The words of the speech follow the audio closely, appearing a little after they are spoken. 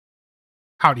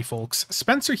Howdy folks,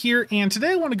 Spencer here, and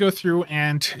today I want to go through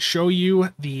and show you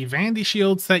the Vanity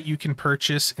Shields that you can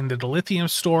purchase in the Dilithium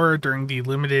store during the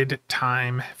limited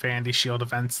time Vanity Shield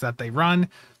events that they run.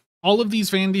 All of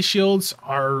these Vanity Shields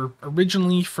are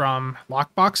originally from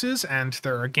lockboxes, and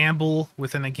they're a gamble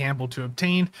within a gamble to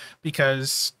obtain,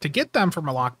 because to get them from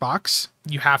a lockbox,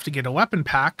 you have to get a weapon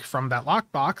pack from that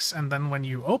lockbox, and then when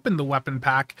you open the weapon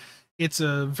pack, it's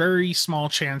a very small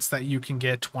chance that you can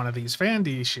get one of these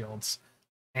Vanity Shields.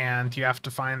 And you have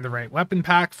to find the right weapon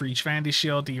pack for each Vanity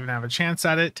Shield to even have a chance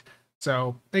at it,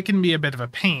 so it can be a bit of a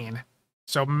pain.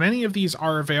 So many of these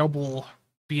are available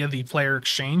via the player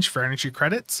exchange for energy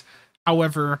credits.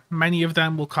 However, many of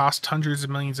them will cost hundreds of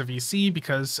millions of EC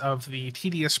because of the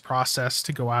tedious process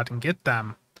to go out and get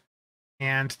them.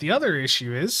 And the other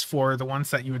issue is, for the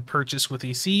ones that you would purchase with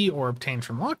EC or obtain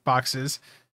from lockboxes,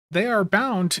 they are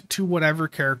bound to whatever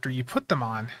character you put them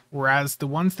on, whereas the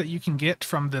ones that you can get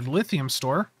from the Dilithium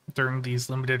store during these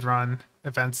limited run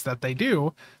events that they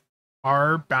do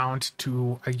are bound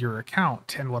to your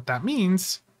account. And what that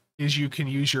means is you can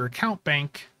use your account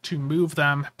bank to move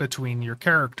them between your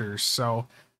characters. So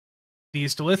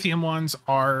these Dilithium ones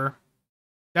are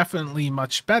definitely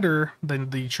much better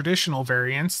than the traditional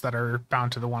variants that are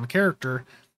bound to the one character.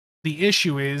 The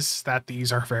issue is that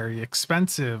these are very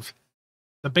expensive.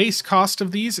 The base cost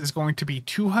of these is going to be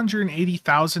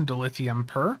 280,000 Dilithium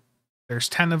per. There's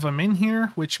 10 of them in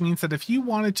here, which means that if you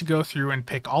wanted to go through and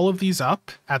pick all of these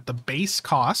up at the base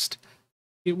cost,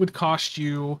 it would cost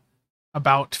you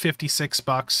about 56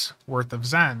 bucks worth of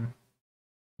Zen.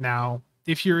 Now,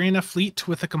 if you're in a fleet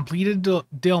with a completed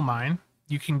Dil mine,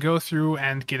 you can go through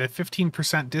and get a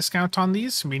 15% discount on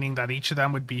these, meaning that each of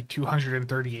them would be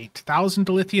 238,000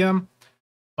 Dilithium.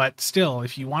 But still,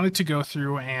 if you wanted to go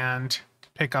through and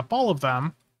pick up all of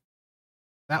them,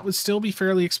 that would still be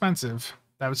fairly expensive.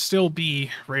 That would still be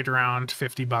right around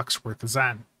 50 bucks worth of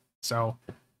Zen. So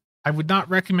I would not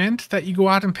recommend that you go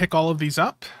out and pick all of these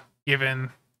up,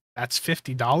 given that's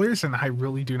 $50, and I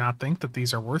really do not think that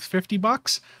these are worth 50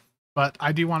 bucks. But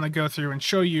I do want to go through and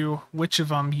show you which of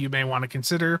them you may want to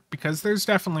consider, because there's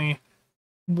definitely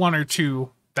one or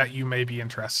two that you may be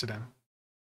interested in.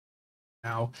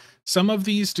 Now, some of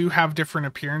these do have different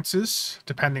appearances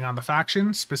depending on the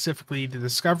faction. Specifically, the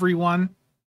Discovery one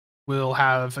will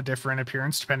have a different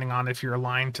appearance depending on if you're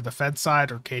aligned to the Fed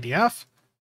side or KDF,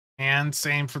 and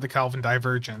same for the Kelvin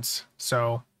Divergence.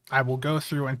 So I will go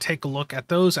through and take a look at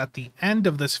those at the end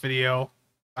of this video.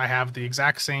 I have the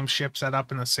exact same ship set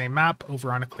up in the same map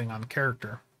over on a Klingon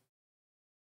character.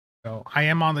 So I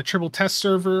am on the triple test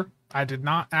server. I did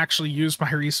not actually use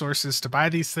my resources to buy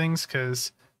these things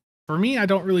because for me, I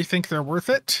don't really think they're worth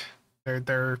it.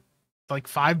 They're like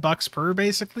 $5 per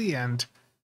basically, and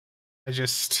I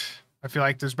feel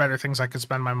like there's better things I could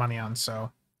spend my money on.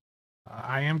 So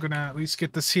I am gonna at least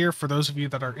get this here for those of you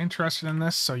that are interested in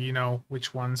this, so you know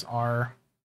which ones are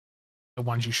the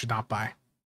ones you should not buy.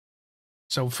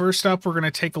 So first up, we're gonna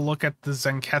take a look at the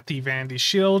Tzenkethi Vanity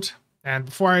Shield. And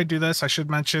before I do this, I should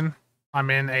mention I'm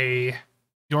in a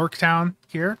Yorktown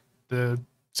here.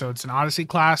 So it's an Odyssey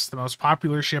class, the most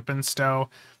popular ship in STO,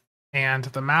 and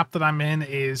the map that I'm in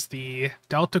is the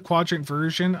Delta Quadrant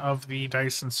version of the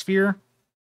Dyson Sphere,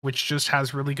 which just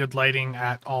has really good lighting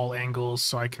at all angles,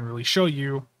 so I can really show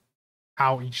you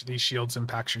how each of these shields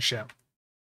impacts your ship.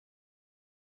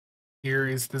 Here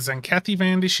is the Tzenkethi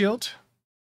Vanity Shield.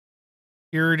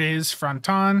 Here it is front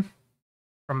on,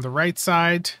 from the right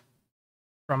side,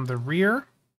 from the rear.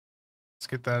 Let's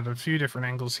get that at a few different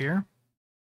angles here.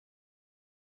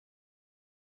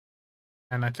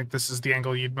 And I think this is the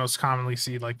angle you'd most commonly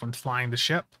see like when flying the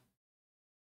ship.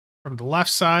 From the left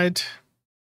side,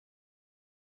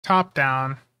 top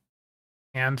down,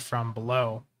 and from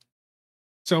below.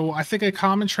 So I think a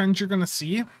common trend you're going to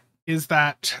see is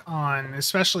that on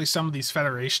especially some of these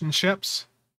Federation ships,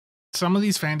 some of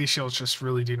these Vanity Shields just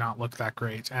really do not look that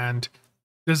great. And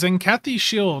the Tzenkethi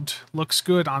shield looks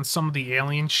good on some of the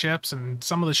alien ships and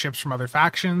some of the ships from other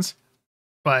factions,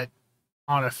 but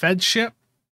on a Fed ship,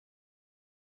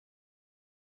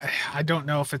 I don't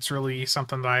know if it's really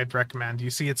something that I'd recommend.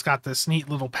 You see it's got this neat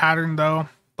little pattern though,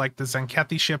 like the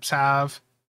Tzenkethi ships have.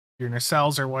 Your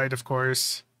nacelles are white, of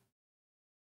course.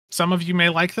 Some of you may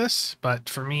like this, but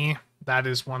for me, that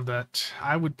is one that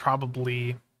I would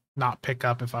probably not pick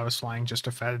up if I was flying just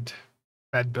a Fed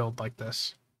build like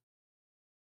this.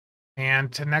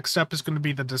 And next up is going to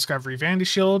be the Discovery Vanity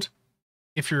Shield.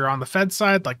 If you're on the Fed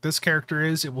side, like this character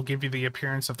is, it will give you the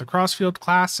appearance of the Crossfield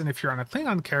class, and if you're on a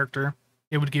Klingon character,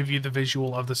 it would give you the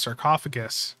visual of the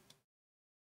sarcophagus.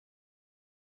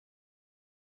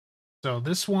 So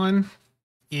this one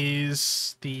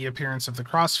is the appearance of the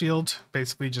crossfield,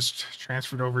 basically just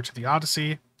transferred over to the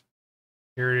Odyssey.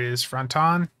 Here it is front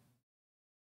on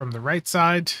from the right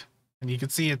side, and you can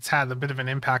see it's had a bit of an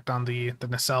impact on the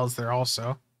nacelles there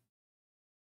also.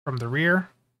 From the rear,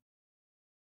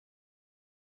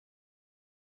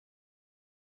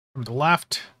 from the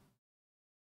left,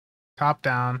 top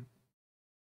down,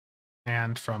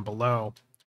 and from below.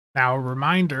 Now, a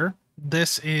reminder,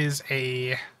 this is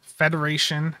a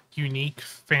Federation unique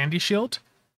Vandy Shield,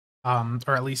 or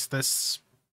at least this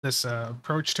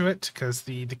approach to it, because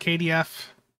the KDF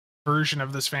version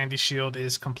of this Vandy Shield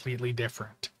is completely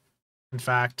different. In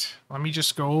fact, let me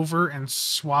just go over and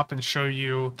swap and show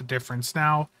you the difference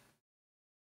now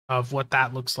of what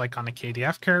that looks like on a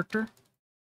KDF character.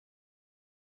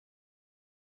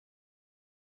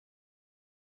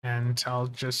 And I'll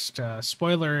just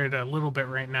spoiler it a little bit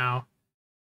right now.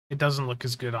 It doesn't look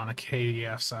as good on a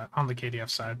KDF side, on the KDF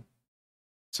side.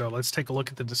 So let's take a look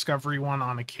at the Discovery one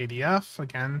on a KDF.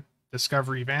 Again,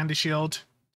 Discovery Vandy Shield.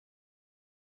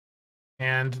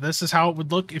 And this is how it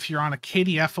would look if you're on a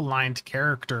KDF aligned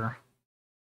character.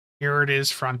 Here it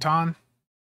is front on,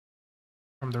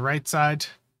 from the right side,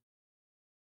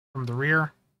 from the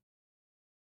rear,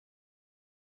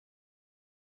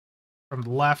 from the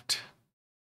left,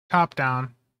 top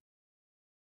down,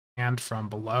 and from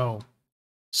below.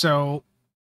 So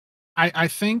I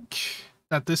think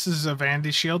that this is a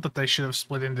Vandy Shield that they should have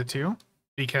split into two,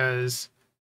 because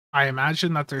I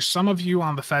imagine that there's some of you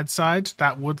on the Fed side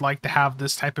that would like to have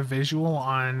this type of visual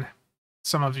on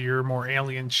some of your more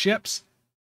alien ships,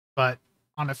 but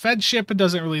on a Fed ship, it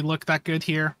doesn't really look that good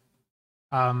here.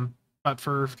 But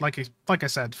for like I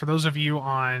said, for those of you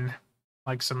on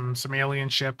like some alien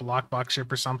ship, lockbox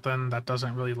ship or something that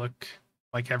doesn't really look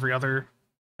like every other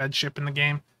Fed ship in the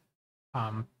game,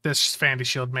 this Vandy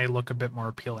Shield may look a bit more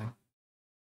appealing.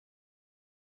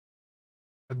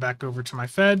 Head back over to my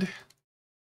Fed.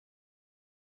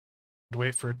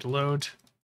 Wait for it to load.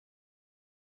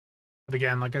 But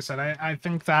again, like I said, I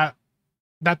think that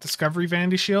Discovery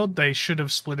Vandy Shield, they should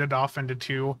have split it off into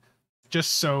two,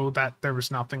 just so that there was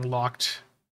nothing locked,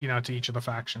 you know, to each of the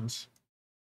factions.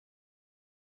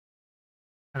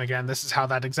 And again, this is how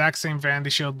that exact same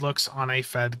Vandy Shield looks on a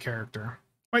Fed character.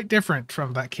 Quite different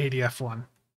from that KDF one.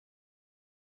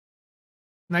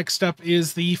 Next up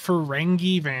is the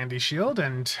Ferengi Vandy Shield,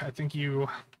 and I think you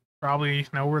probably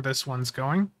know where this one's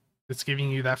going. It's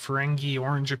giving you that Ferengi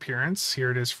orange appearance.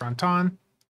 Here it is front on,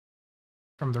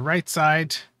 from the right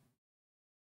side,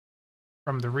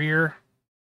 from the rear,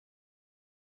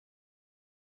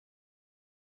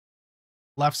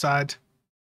 left side,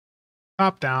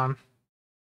 top down,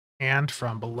 and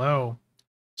from below.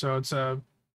 So it's a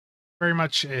very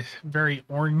much a very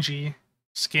orangey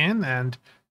skin, and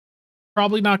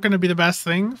probably not going to be the best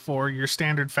thing for your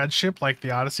standard Fed ship like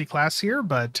the Odyssey class here,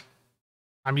 but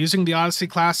I'm using the Odyssey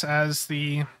class as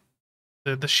the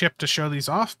ship to show these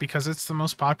off because it's the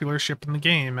most popular ship in the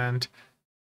game, and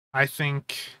I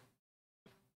think,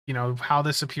 you know, how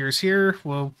this appears here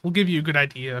will give you a good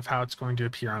idea of how it's going to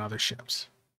appear on other ships.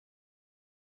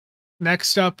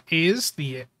 Next up is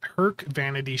the Hur'q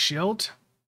Vanity Shield.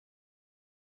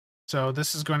 So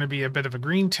this is going to be a bit of a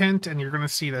green tint, and you're going to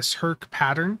see this Hur'q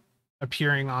pattern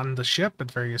appearing on the ship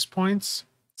at various points.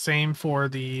 Same for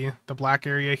the black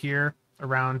area here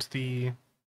around the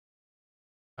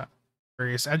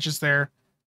various edges there.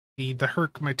 The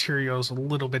Hur'q material is a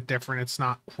little bit different. It's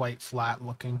not quite flat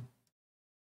looking.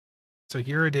 So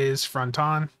here it is front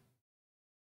on,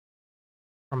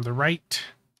 from the right,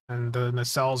 and the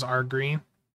nacelles are green.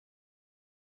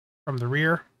 From the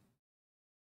rear,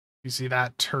 you see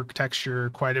that Hur'q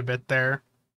texture quite a bit there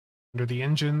under the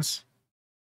engines.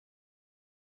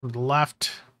 From the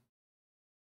left,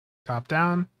 top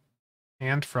down,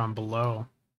 and from below.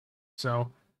 So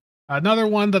another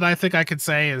one that I think I could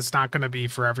say is not going to be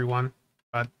for everyone,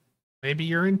 but maybe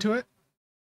you're into it.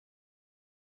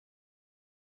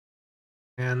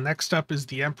 And next up is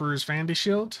the Emperor's Vandy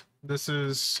Shield. This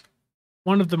is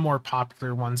one of the more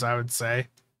popular ones, I would say.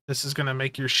 This is going to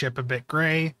make your ship a bit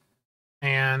gray,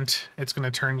 and it's going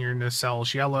to turn your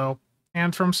nacelles yellow.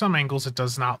 And from some angles, it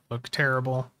does not look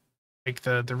terrible. Like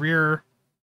the rear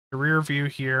view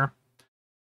here,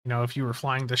 you know, if you were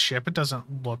flying the ship, it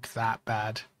doesn't look that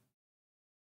bad.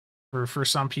 For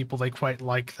some people, they quite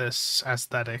like this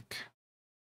aesthetic.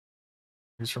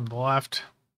 Here's from the left,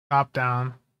 top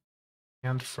down,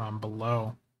 and from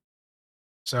below.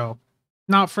 So,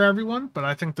 not for everyone, but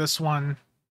I think this one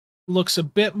looks a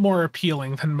bit more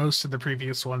appealing than most of the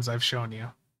previous ones I've shown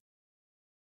you.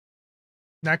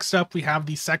 Next up, we have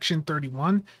the Section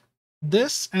 31.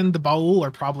 This and the Baul are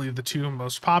probably the two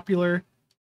most popular.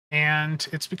 And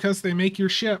it's because they make your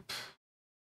ship,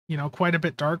 you know, quite a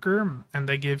bit darker, and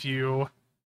they give you,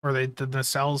 or the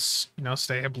nacelles, you know,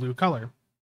 stay a blue color.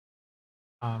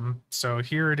 So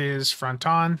here it is front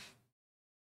on.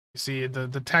 You see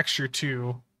the texture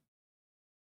too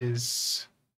is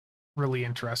really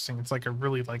interesting. It's like a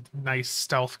really like nice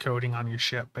stealth coating on your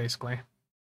ship, basically.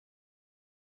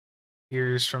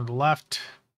 Here's from the left.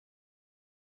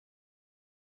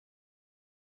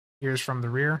 Here's from the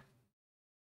rear.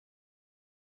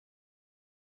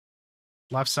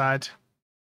 Left side.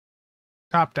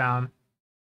 Top down.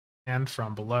 And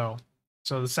from below.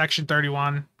 So the Section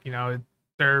 31, you know,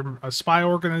 they're a spy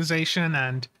organization,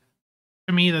 and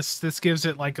to me this gives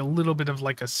it like a little bit of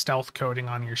like a stealth coating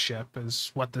on your ship is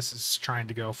what this is trying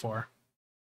to go for.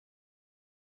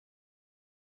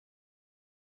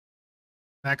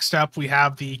 Next up, we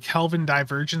have the Kelvin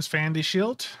Divergence Vanity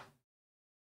Shield.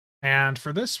 And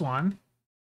for this one,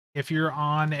 if you're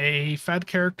on a Fed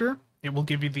character, it will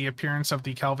give you the appearance of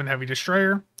the Kelvin Heavy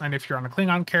Destroyer. And if you're on a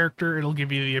Klingon character, it'll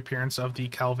give you the appearance of the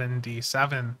Kelvin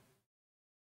D7.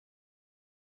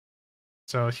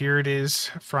 So here it is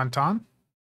front on.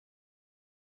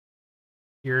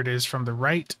 Here it is from the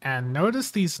right. And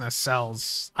notice these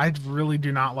nacelles. I really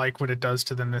do not like what it does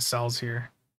to the nacelles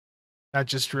here. That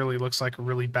just really looks like a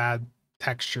really bad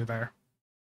texture there.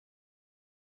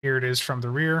 Here it is from the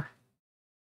rear.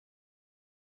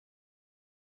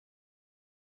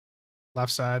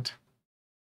 Left side.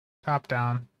 Top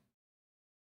down.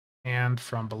 And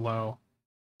from below.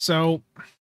 So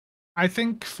I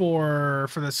think for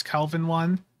this Kelvin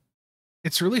one,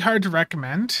 it's really hard to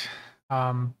recommend.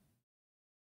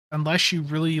 Unless you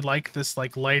really like this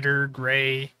like lighter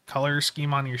gray color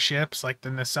scheme on your ships. Like the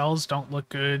nacelles don't look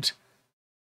good.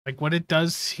 Like what it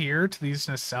does here to these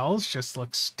nacelles just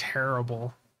looks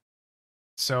terrible.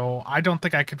 So I don't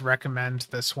think I could recommend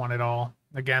this one at all.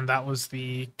 Again, that was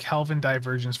the Kelvin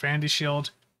Divergence Vanity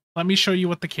Shield. Let me show you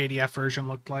what the KDF version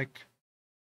looked like.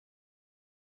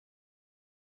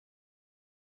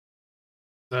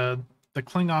 The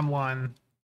Klingon one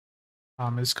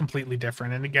is completely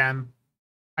different. And again,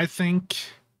 I think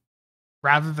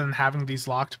rather than having these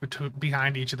locked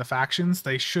behind each of the factions,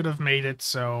 they should have made it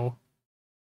so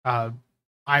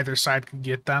either side could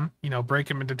get them, you know, break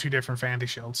them into two different Vanity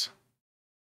Shields.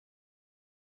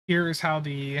 Here is how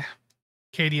the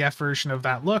KDF version of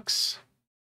that looks.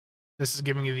 This is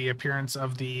giving you the appearance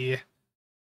of the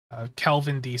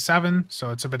Kelvin D7,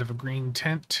 so it's a bit of a green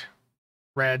tint,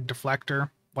 red deflector,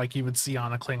 like you would see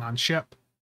on a Klingon ship.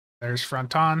 There's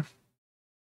front on.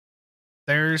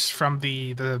 There's from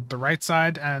the right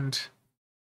side, and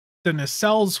the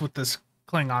nacelles with this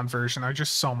Klingon version are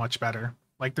just so much better.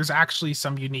 Like there's actually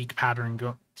some unique patterns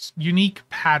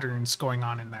going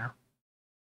on in there.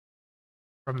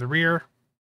 From the rear,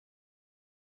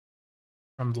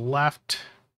 from the left,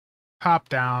 top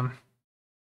down,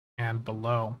 and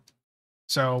below.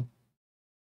 So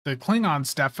the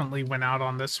Klingons definitely went out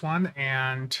on this one,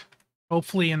 and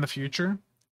hopefully in the future,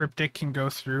 Cryptic can go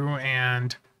through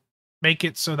and make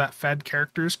it so that Fed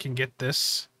characters can get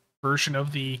this version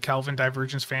of the Kelvin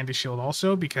Divergence Vanity Shield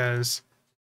also, because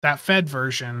that Fed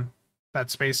version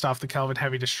that's based off the Kelvin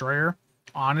Heavy Destroyer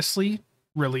honestly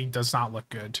really does not look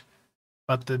good.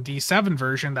 But the D7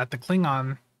 version that the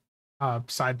Klingon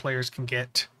side players can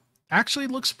get actually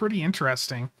looks pretty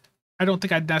interesting. I don't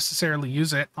think I'd necessarily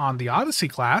use it on the Odyssey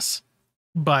class,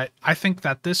 but I think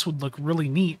that this would look really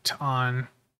neat on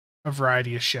a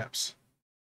variety of ships.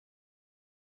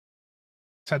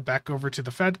 Let's head back over to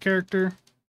the Fed character.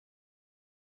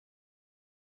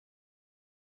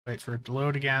 Wait for it to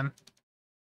load again.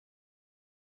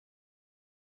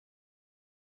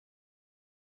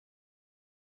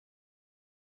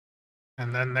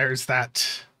 And then there's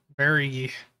that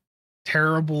very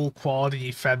terrible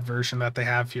quality Fed version that they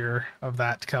have here of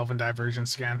that Kelvin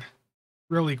Divergence again.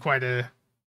 Really quite a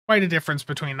difference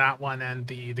between that one and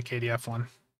the KDF one.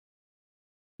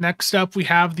 Next up, we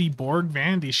have the Borg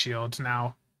Vanity Shield.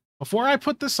 Now, before I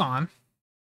put this on,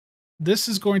 this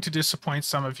is going to disappoint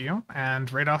some of you,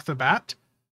 and right off the bat,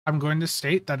 I'm going to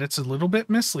state that it's a little bit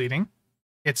misleading.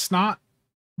 It's not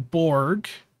Borg,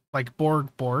 like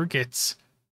Borg. It's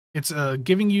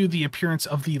giving you the appearance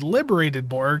of the liberated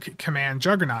Borg Command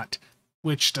Juggernaut,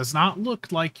 which does not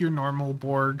look like your normal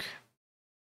Borg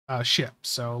ship.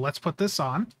 So let's put this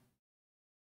on.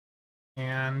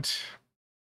 And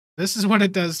this is what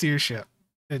it does to your ship.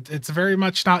 It's very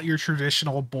much not your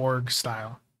traditional Borg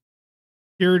style.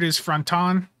 Here it is front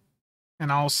on.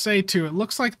 And I'll say too, it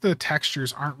looks like the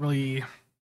textures aren't really,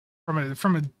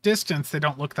 from a distance, they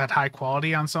don't look that high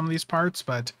quality on some of these parts,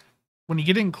 but when you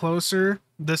get in closer,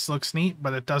 this looks neat,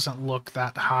 but it doesn't look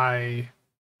that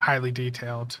highly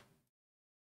detailed.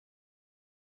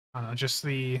 I don't know, just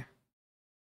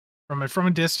from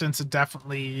a distance, it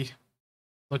definitely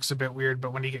looks a bit weird,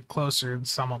 but when you get closer,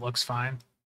 some it looks fine.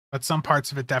 But some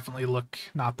parts of it definitely look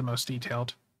not the most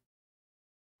detailed,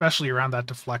 especially around that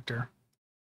deflector.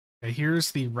 Okay,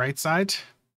 here's the right side.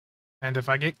 And if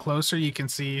I get closer, you can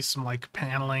see some like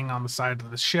paneling on the side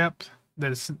of the ship. The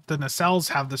nacelles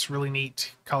have this really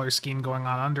neat color scheme going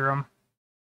on under them.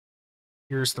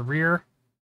 Here's the rear.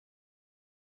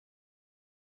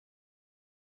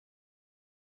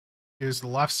 Here's the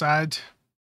left side.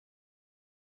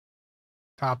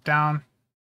 Top down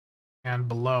and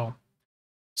below.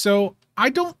 So I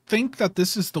don't think that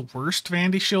this is the worst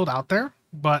Vandy shield out there,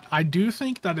 but I do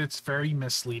think that it's very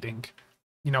misleading.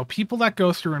 You know, people that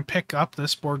go through and pick up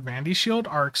this Borg Vandy shield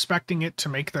are expecting it to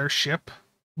make their ship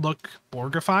look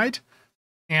Borgified,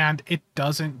 and it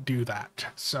doesn't do that.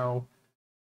 So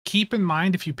keep in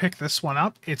mind, if you pick this one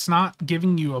up, it's not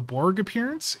giving you a Borg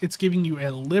appearance, it's giving you a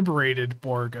liberated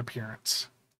Borg appearance.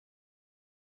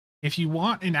 If you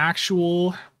want an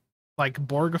actual like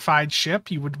Borgified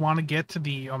ship, you would want to get to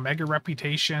the Omega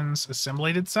Reputations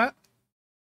Assimilated set.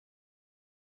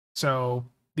 So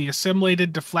the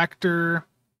Assimilated deflector,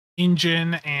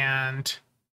 engine, and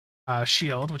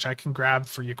shield, which I can grab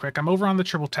for you quick. I'm over on the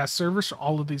triple test server, so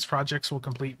all of these projects will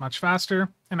complete much faster,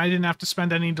 and I didn't have to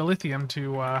spend any dilithium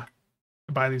to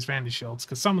buy these Vandy shields,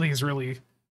 because some of these really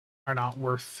are not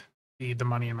worth the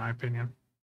money, in my opinion.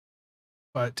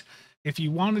 But if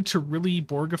you wanted to really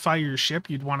Borgify your ship,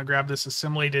 you'd want to grab this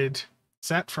Assimilated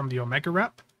set from the Omega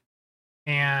Rep.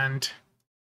 And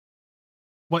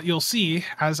what you'll see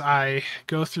as I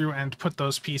go through and put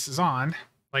those pieces on,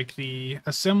 like the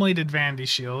Assimilated Vandy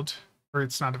shield, or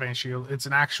it's not a Vandy shield, it's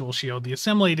an actual shield, the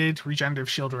Assimilated Regenerative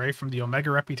Shield Array from the Omega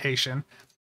Reputation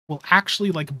will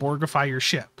actually like Borgify your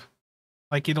ship.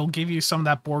 Like it'll give you some of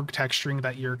that Borg texturing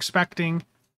that you're expecting.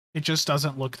 It just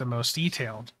doesn't look the most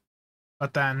detailed.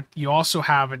 But then you also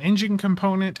have an engine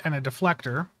component and a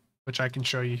deflector, which I can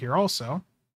show you here also.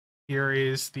 Here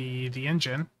is the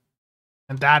engine,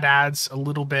 and that adds a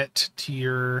little bit to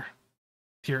your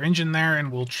engine there,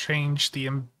 and will change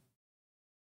the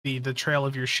trail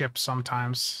of your ship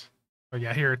sometimes. Oh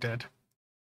yeah, here it did.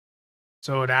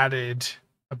 So it added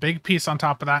a big piece on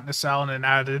top of that nacelle, and it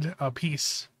added a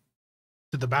piece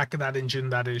to the back of that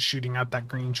engine that is shooting out that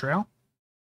green trail.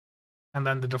 And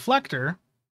then the deflector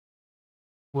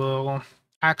will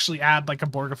actually add like a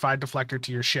Borgified deflector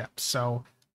to your ship. So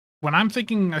when I'm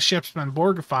thinking a ship's been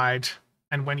Borgified,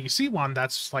 and when you see one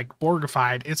that's like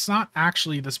Borgified, it's not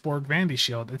actually this Borg Vandy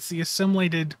shield. It's the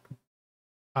Assimilated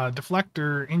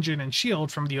deflector, engine, and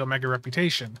shield from the Omega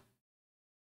Reputation.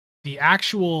 The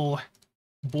actual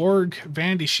Borg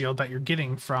Vandy shield that you're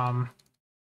getting from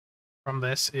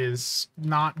this is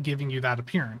not giving you that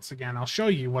appearance. Again, I'll show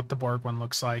you what the Borg one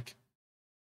looks like.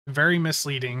 Very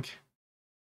misleading.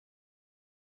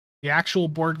 The actual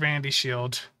Borg Vandy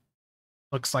shield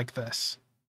looks like this.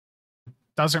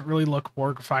 Doesn't really look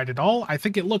Borgified at all. I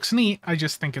think it looks neat. I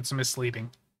just think it's misleading.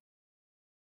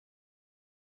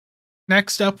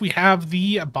 Next up, we have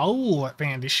the Bowl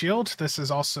Vandy shield. This is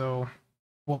also,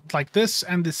 well, like this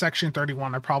and the Section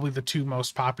 31 are probably the two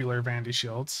most popular Vandy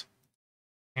shields.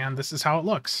 And this is how it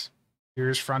looks.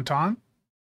 Here's front on.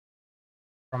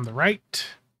 From the right,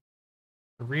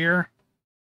 the rear,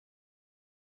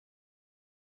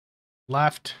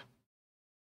 left,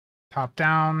 top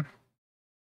down,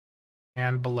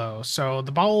 and below. So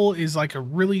the bowl is like a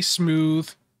really smooth,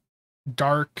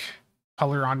 dark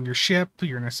color on your ship.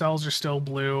 Your nacelles are still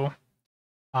blue.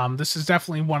 This is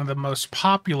definitely one of the most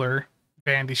popular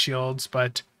Vandy shields,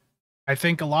 but I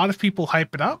think a lot of people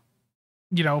hype it up,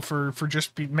 you know, for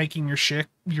just making your ship,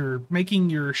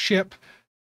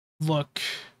 look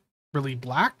really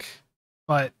black,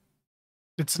 but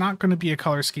it's not going to be a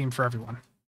color scheme for everyone.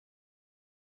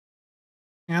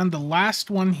 And the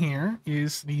last one here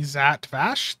is the Zhat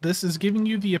Vash. This is giving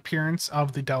you the appearance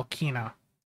of the Delkina.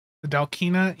 The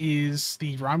Delkina is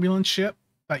the Romulan ship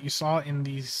that you saw in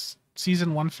the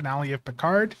Season 1 finale of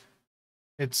Picard.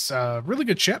 It's a really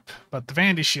good ship, but the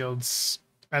Vandy shields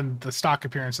and the stock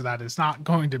appearance of that is not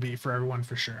going to be for everyone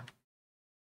for sure.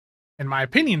 In my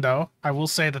opinion, though, I will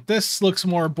say that this looks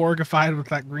more Borgified with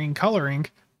that green coloring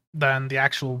than the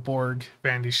actual Borg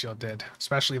Vandy shield did,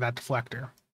 especially that deflector.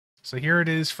 So here it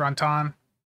is front on.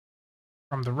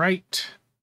 From the right,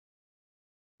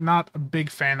 not a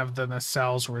big fan of the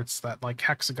nacelles where it's that like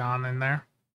hexagon in there,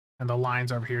 and the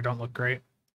lines over here don't look great.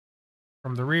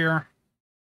 From the rear,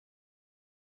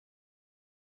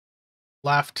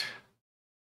 left,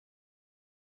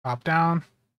 top down,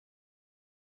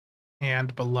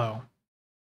 and below.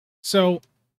 So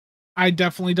I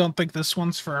definitely don't think this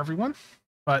one's for everyone,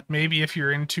 but maybe if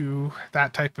you're into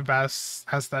that type of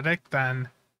aesthetic, then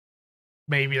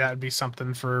maybe that would be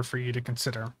something for you to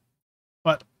consider.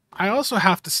 But I also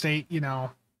have to state,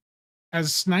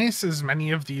 as nice as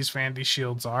many of these Vanity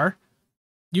Shields are,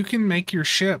 you can make your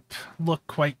ship look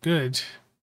quite good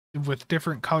with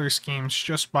different color schemes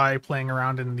just by playing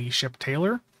around in the ship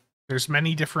tailor. There's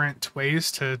many different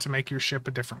ways to make your ship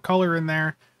a different color in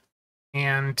there,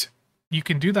 and you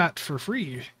can do that for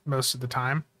free most of the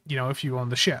time, if you own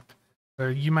the ship. So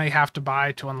you may have to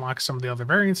buy to unlock some of the other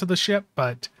variants of the ship,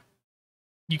 but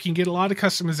you can get a lot of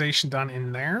customization done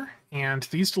in there. And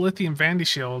these Dilithium Vanity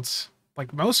Shields,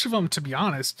 like most of them, to be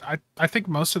honest, I think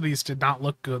most of these did not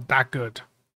look that good.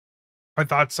 I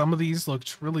thought some of these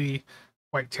looked really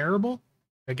quite terrible.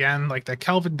 Again, like the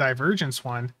Kelvin Divergence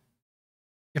one,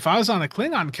 if I was on a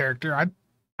Klingon character,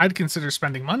 I'd consider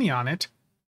spending money on it.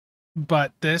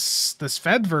 But this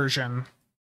Fed version,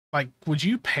 like, would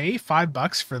you pay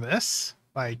 $5 for this?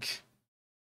 Like,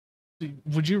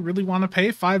 would you really want to pay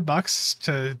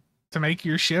 $5 to make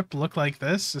your ship look like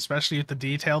this, especially with the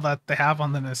detail that they have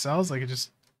on the nacelles? Like,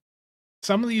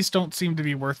 some of these don't seem to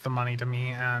be worth the money to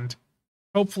me, and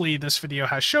hopefully this video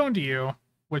has shown to you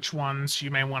which ones you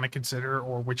may want to consider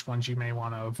or which ones you may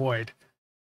want to avoid.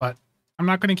 But I'm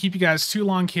not going to keep you guys too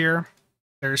long here.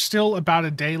 There's still about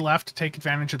a day left to take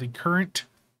advantage of the current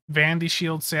Vanity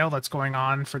Shield sale that's going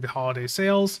on for the holiday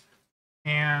sales,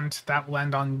 and that will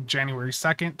end on January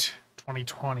 2nd,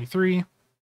 2023.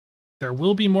 There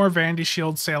will be more Vanity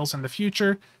Shield sales in the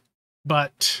future,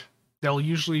 but they'll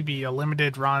usually be a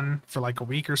limited run for like a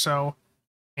week or so,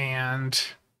 and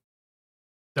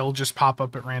they'll just pop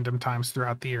up at random times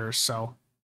throughout the year. So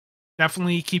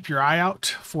definitely keep your eye out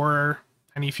for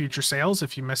any future sales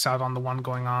if you miss out on the one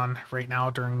going on right now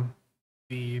during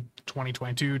the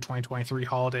 2022-2023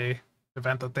 holiday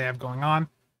event that they have going on.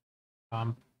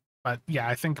 But yeah,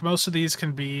 I think most of these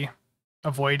can be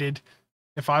avoided.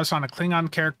 If I was on a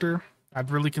Klingon character,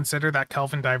 I'd really consider that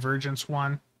Kelvin Divergence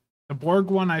one. The Borg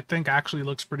one, I think, actually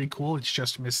looks pretty cool. It's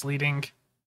just misleading.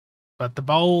 But the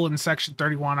Bowl and Section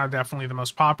 31 are definitely the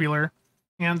most popular.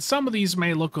 And some of these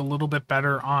may look a little bit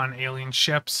better on alien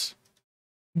ships.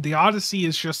 The Odyssey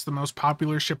is just the most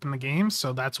popular ship in the game,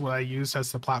 so that's what I use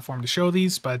as the platform to show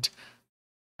these. But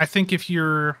I think if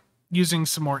you're using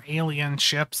some more alien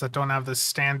ships that don't have the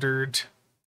standard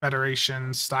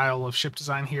Federation style of ship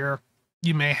design here,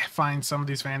 you may find some of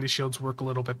these Vanity Shields work a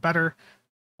little bit better.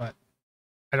 But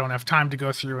I don't have time to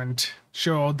go through and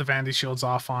show the Vanity Shields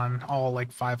off on all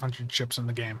like 500 ships in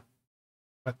the game.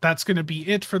 But that's going to be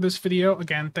it for this video.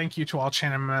 Again, thank you to all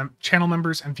channel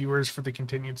members and viewers for the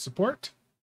continued support.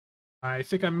 I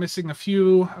think I'm missing a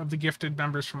few of the gifted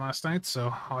members from last night,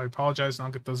 so I apologize, and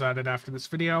I'll get those added after this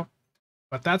video.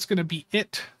 But that's going to be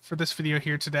it for this video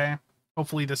here today.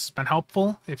 Hopefully this has been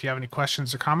helpful. If you have any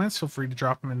questions or comments, feel free to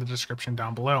drop them in the description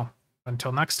down below.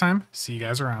 Until next time, see you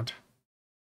guys around.